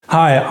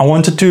Hi, I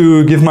wanted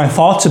to give my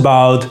thoughts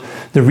about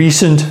the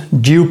recent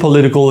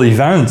geopolitical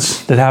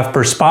events that have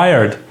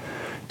perspired.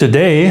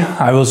 Today,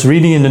 I was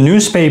reading in the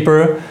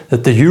newspaper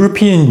that the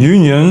European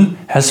Union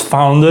has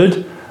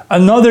founded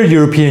another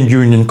European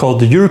Union called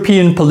the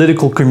European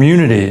Political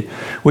Community,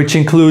 which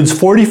includes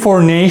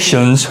 44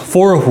 nations,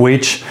 4 of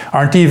which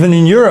aren't even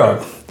in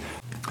Europe.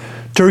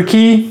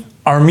 Turkey,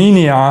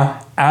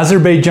 Armenia,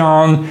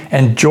 Azerbaijan,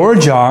 and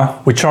Georgia,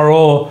 which are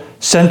all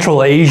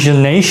Central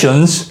Asian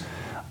nations,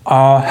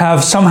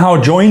 have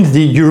somehow joined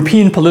the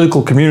European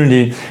political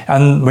community.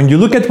 And when you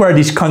look at where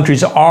these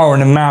countries are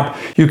on a map,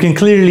 you can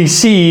clearly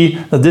see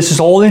that this is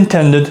all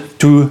intended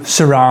to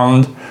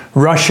surround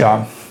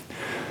Russia.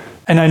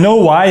 And I know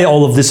why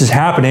all of this is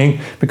happening,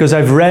 because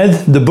I've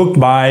read the book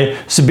by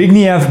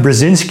Zbigniew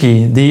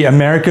Brzezinski, the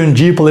American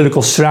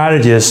geopolitical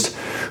strategist,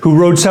 who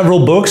wrote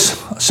several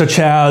books, such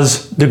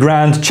as The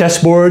Grand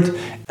Chessboard.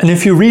 And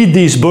if you read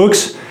these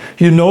books,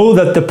 you know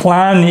that the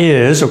plan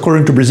is,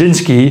 according to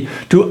Brzezinski,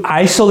 to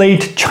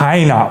isolate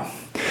China.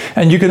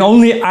 And you can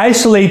only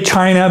isolate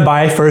China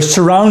by first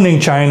surrounding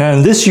China,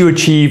 and this you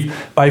achieve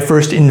by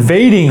first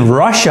invading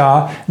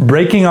Russia,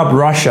 breaking up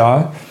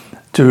Russia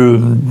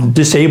to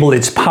disable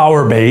its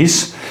power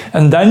base,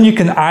 and then you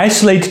can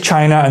isolate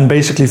China and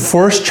basically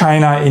force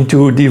China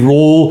into the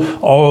role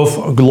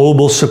of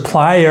global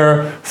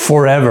supplier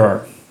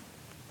forever.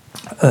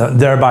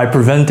 Thereby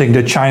preventing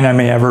that China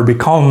may ever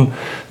become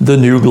the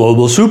new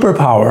global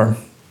superpower.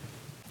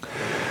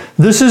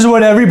 This is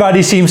what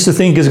everybody seems to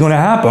think is going to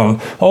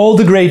happen. All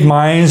the great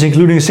minds,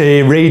 including,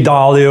 say, Ray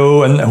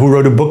Dalio, who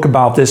wrote a book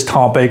about this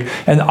topic,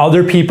 and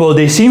other people,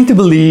 they seem to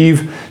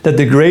believe that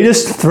the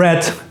greatest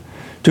threat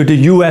to the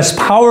US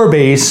power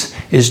base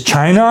is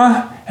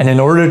China, and in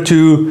order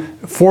to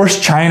force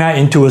China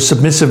into a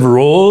submissive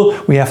role,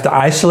 we have to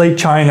isolate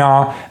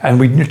China, and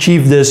we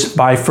achieve this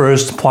by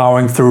first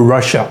plowing through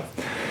Russia.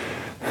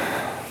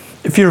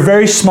 If you're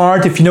very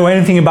smart, if you know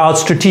anything about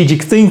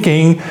strategic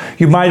thinking,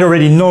 you might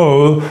already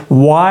know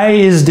why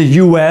is the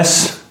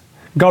US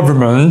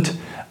government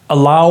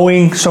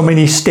allowing so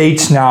many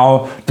states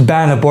now to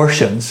ban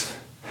abortions.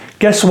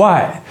 Guess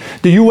why?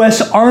 The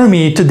US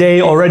Army today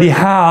already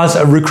has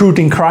a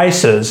recruiting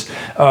crisis.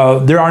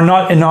 There are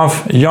not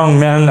enough young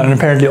men, and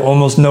apparently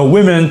almost no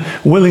women,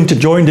 willing to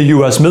join the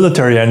US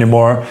military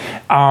anymore.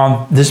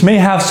 This may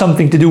have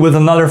something to do with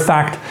another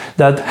fact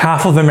that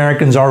half of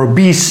Americans are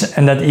obese,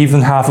 and that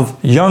even half of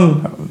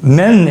young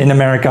men in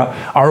America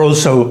are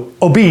also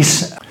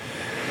obese.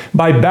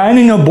 By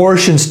banning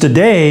abortions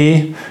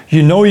today,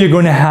 you know you're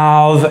going to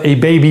have a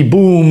baby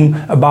boom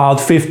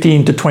about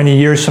 15 to 20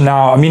 years from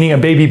now, meaning a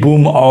baby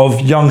boom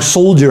of young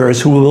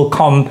soldiers who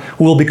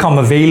will become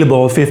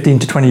available 15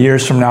 to 20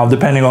 years from now,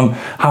 depending on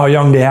how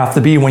young they have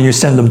to be when you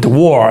send them to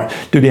war.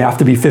 Do they have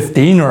to be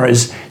 15, or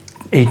is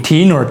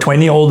 18 or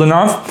 20 old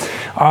enough?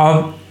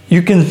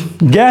 You can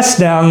guess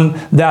then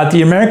that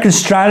the American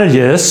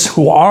strategists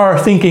who are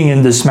thinking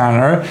in this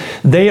manner,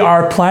 they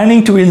are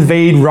planning to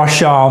invade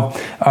Russia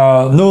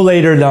no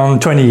later than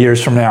 20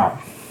 years from now.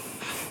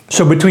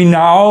 So between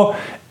now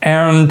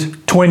and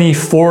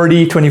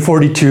 2040,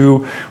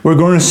 2042, we're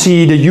going to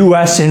see the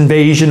US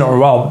invasion, or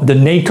well, the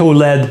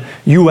NATO-led,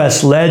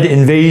 US-led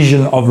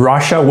invasion of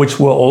Russia, which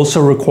will also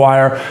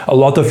require a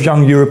lot of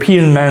young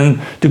European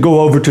men to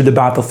go over to the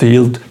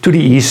battlefield to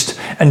the east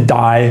and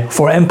die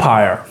for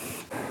empire.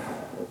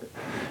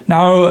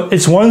 Now,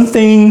 it's one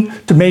thing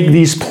to make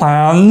these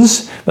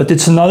plans, but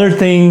it's another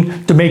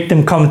thing to make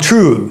them come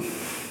true.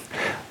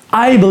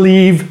 I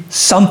believe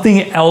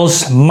something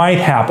else might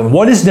happen.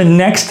 What is the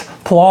next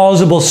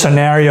plausible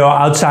scenario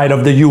outside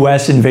of the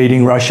US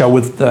invading Russia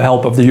with the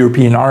help of the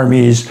European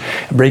armies,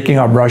 breaking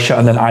up Russia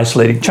and then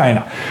isolating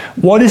China?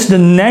 What is the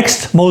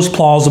next most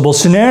plausible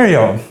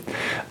scenario?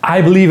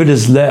 I believe it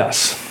is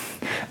this.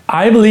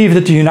 I believe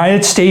that the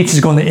United States is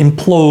going to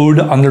implode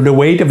under the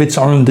weight of its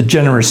own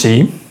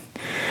degeneracy.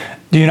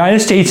 The United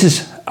States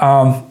is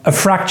a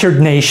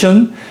fractured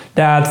nation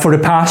that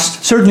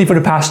certainly for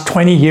the past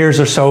 20 years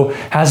or so,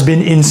 has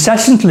been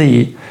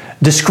incessantly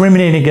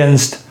discriminating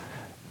against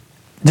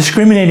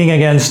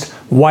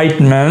white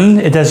men.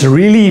 It has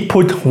really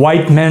put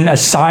white men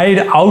aside,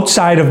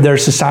 outside of their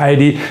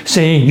society,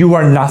 saying you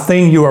are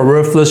nothing, you are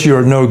worthless, you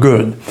are no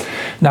good.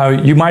 Now,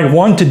 you might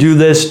want to do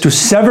this to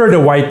sever the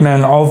white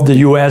men of the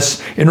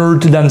US in order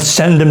to then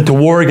send them to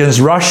war against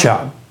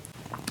Russia.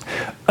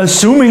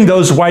 Assuming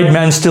those white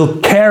men still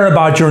care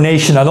about your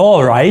nation at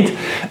all, right?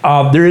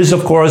 There is,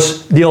 of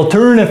course, the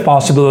alternative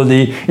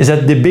possibility is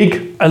that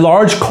a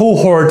large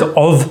cohort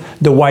of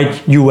the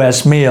white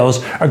US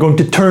males are going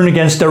to turn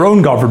against their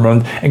own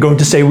government and going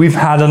to say, we've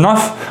had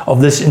enough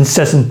of this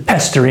incessant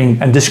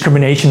pestering and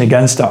discrimination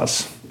against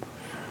us.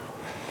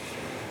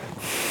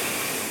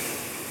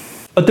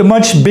 But the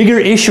much bigger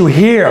issue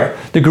here,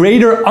 the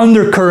greater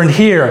undercurrent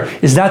here,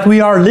 is that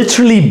we are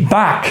literally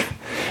back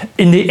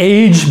in the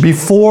age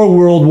before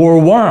World War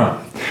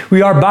I.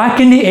 We are back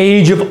in the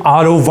age of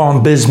Otto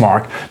von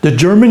Bismarck, the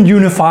German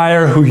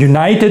unifier who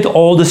united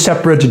all the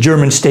separate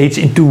German states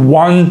into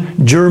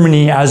one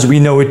Germany as we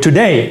know it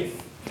today.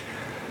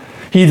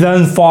 He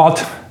then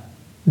fought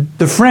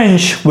the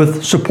French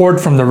with support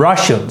from the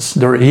Russians.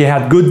 He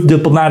had good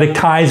diplomatic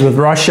ties with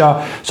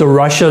Russia, so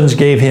Russians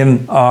gave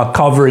him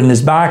cover in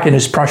his back, in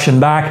his Prussian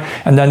back,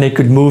 and then they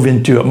could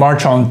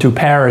march on to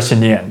Paris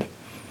in the end.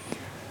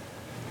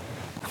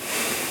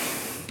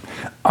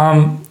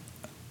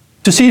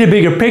 To see the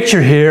bigger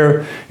picture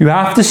here, you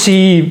have to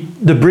see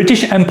the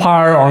British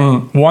Empire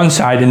on one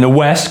side in the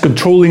west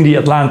controlling the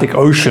Atlantic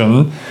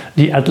Ocean,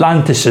 the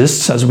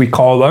Atlanticists as we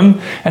call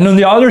them, and on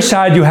the other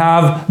side you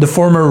have the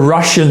former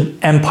Russian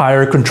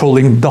Empire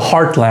controlling the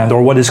heartland,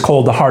 or what is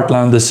called the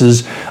heartland. This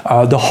is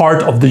the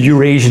heart of the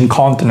Eurasian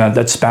continent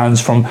that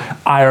spans from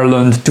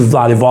Ireland to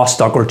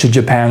Vladivostok or to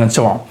Japan and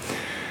so on.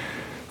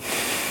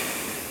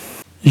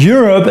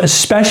 Europe,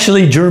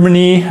 especially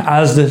Germany,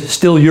 as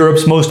still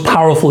Europe's most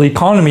powerful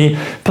economy,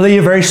 play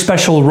a very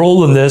special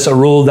role in this, a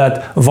role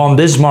that von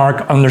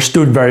Bismarck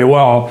understood very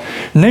well.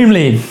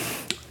 Namely,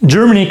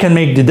 Germany can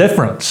make the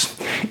difference.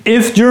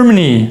 If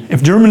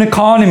German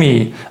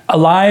economy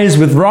allies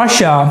with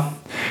Russia,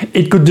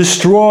 it could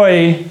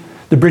destroy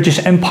the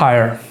British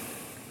Empire.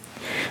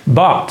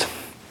 But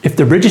if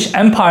the British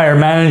Empire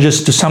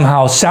manages to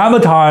somehow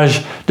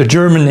sabotage the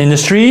German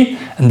industry,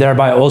 and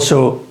thereby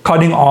also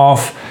cutting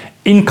off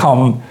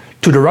income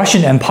to the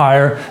Russian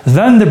Empire,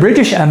 then the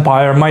British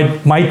Empire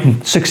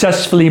might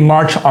successfully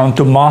march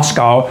onto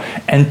Moscow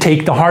and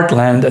take the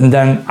heartland and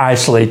then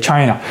isolate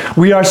China.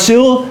 We are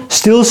still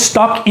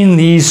stuck in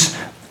these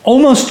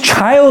almost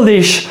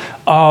childish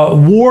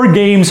war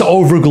games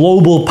over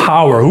global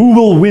power. Who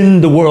will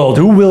win the world?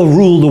 Who will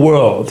rule the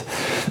world?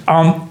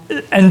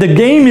 And the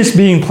game is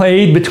being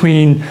played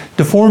between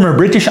the former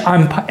British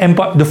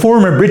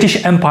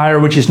Empire,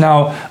 which is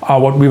now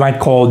what we might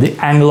call the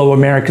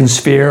Anglo-American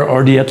sphere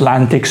or the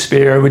Atlantic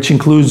sphere, which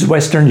includes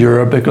Western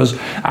Europe, because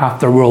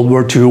after World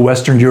War II,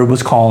 Western Europe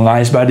was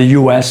colonized by the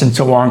US and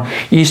so on.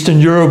 Eastern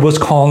Europe was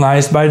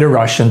colonized by the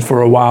Russians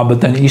for a while,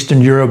 but then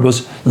Eastern Europe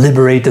was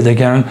liberated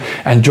again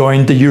and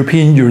joined the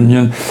European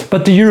Union.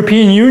 But the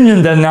European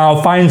Union then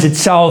now finds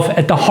itself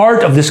at the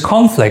heart of this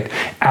conflict,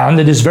 and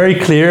it is very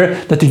clear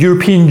that the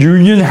European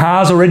Union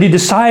has already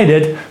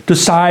decided to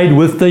side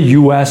with the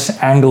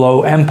US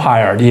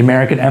Anglo-Empire, the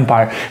American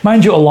Empire.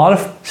 Mind you, a lot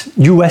of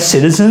US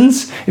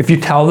citizens, if you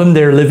tell them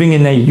they're living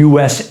in a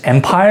US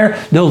empire,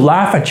 they'll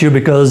laugh at you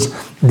because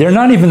they're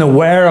not even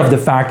aware of the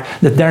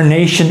fact that their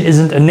nation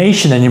isn't a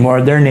nation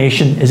anymore. Their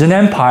nation is an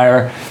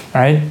empire,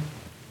 right?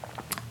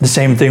 The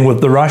same thing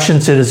with the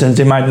Russian citizens.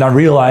 They might not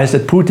realize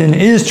that Putin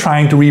is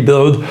trying to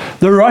rebuild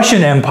the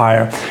Russian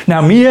Empire.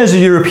 Now, me as a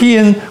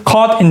European,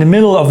 caught in the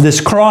middle of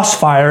this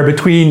crossfire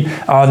between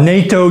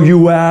NATO,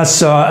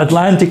 US,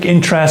 Atlantic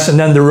interests, and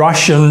then the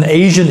Russian,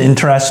 Asian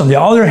interests on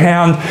the other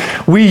hand,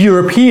 we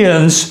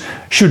Europeans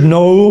should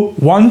know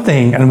one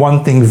thing, and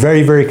one thing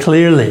very, very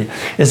clearly,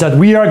 is that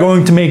we are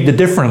going to make the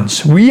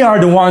difference. We are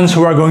the ones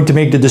who are going to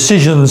make the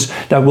decisions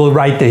that will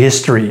write the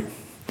history.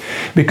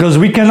 Because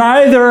we can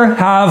either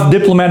have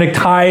diplomatic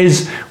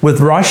ties with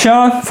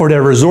Russia for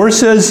their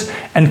resources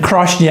and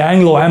crush the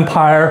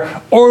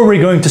Anglo-Empire, or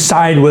we're going to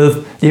side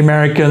with the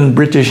American,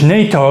 British,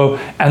 NATO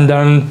and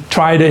then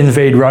try to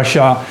invade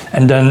Russia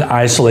and then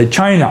isolate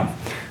China.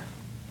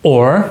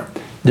 Or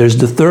there's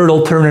the third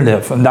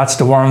alternative, and that's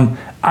the one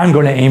I'm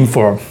going to aim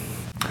for.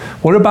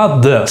 What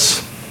about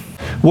this?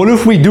 What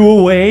if we do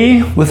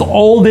away with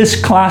all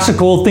this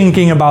classical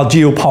thinking about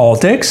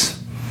geopolitics,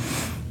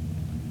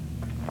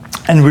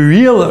 and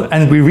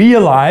we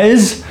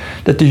realize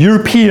that the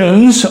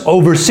Europeans,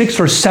 over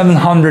 600 or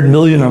 700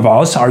 million of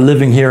us, are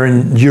living here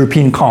in the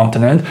European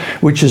continent,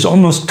 which is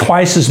almost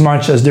twice as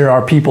much as there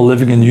are people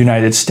living in the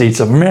United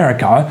States of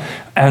America.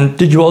 And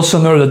did you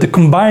also know that the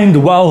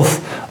combined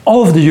wealth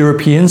of the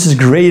Europeans is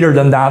greater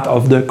than that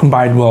of the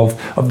combined wealth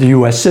of the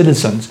US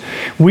citizens?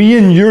 We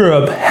in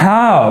Europe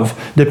have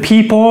the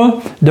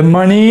people, the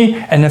money,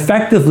 and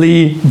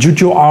effectively, due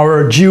to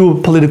our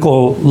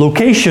geopolitical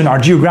location, our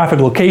geographic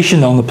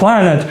location on the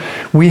planet,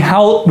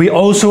 we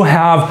also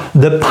have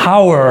the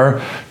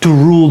power to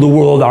rule the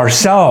world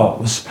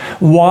ourselves.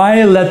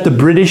 Why let the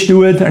British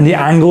do it and the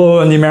Anglo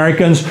and the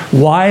Americans?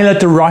 Why let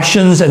the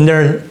Russians and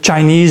their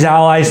Chinese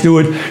allies do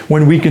it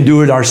when we can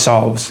do it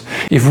ourselves?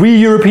 If we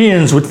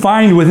Europeans would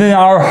find within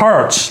our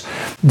hearts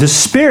the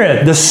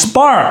spirit, the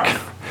spark,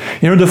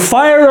 the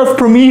fire of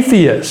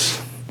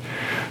Prometheus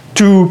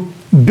to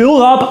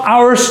build up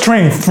our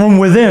strength from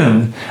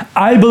within,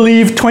 I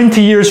believe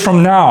 20 years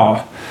from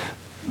now,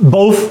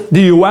 both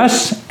the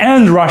US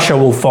and Russia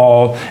will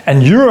fall,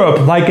 and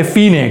Europe, like a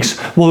phoenix,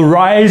 will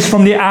rise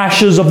from the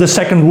ashes of the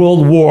Second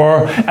World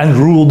War and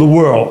rule the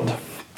world.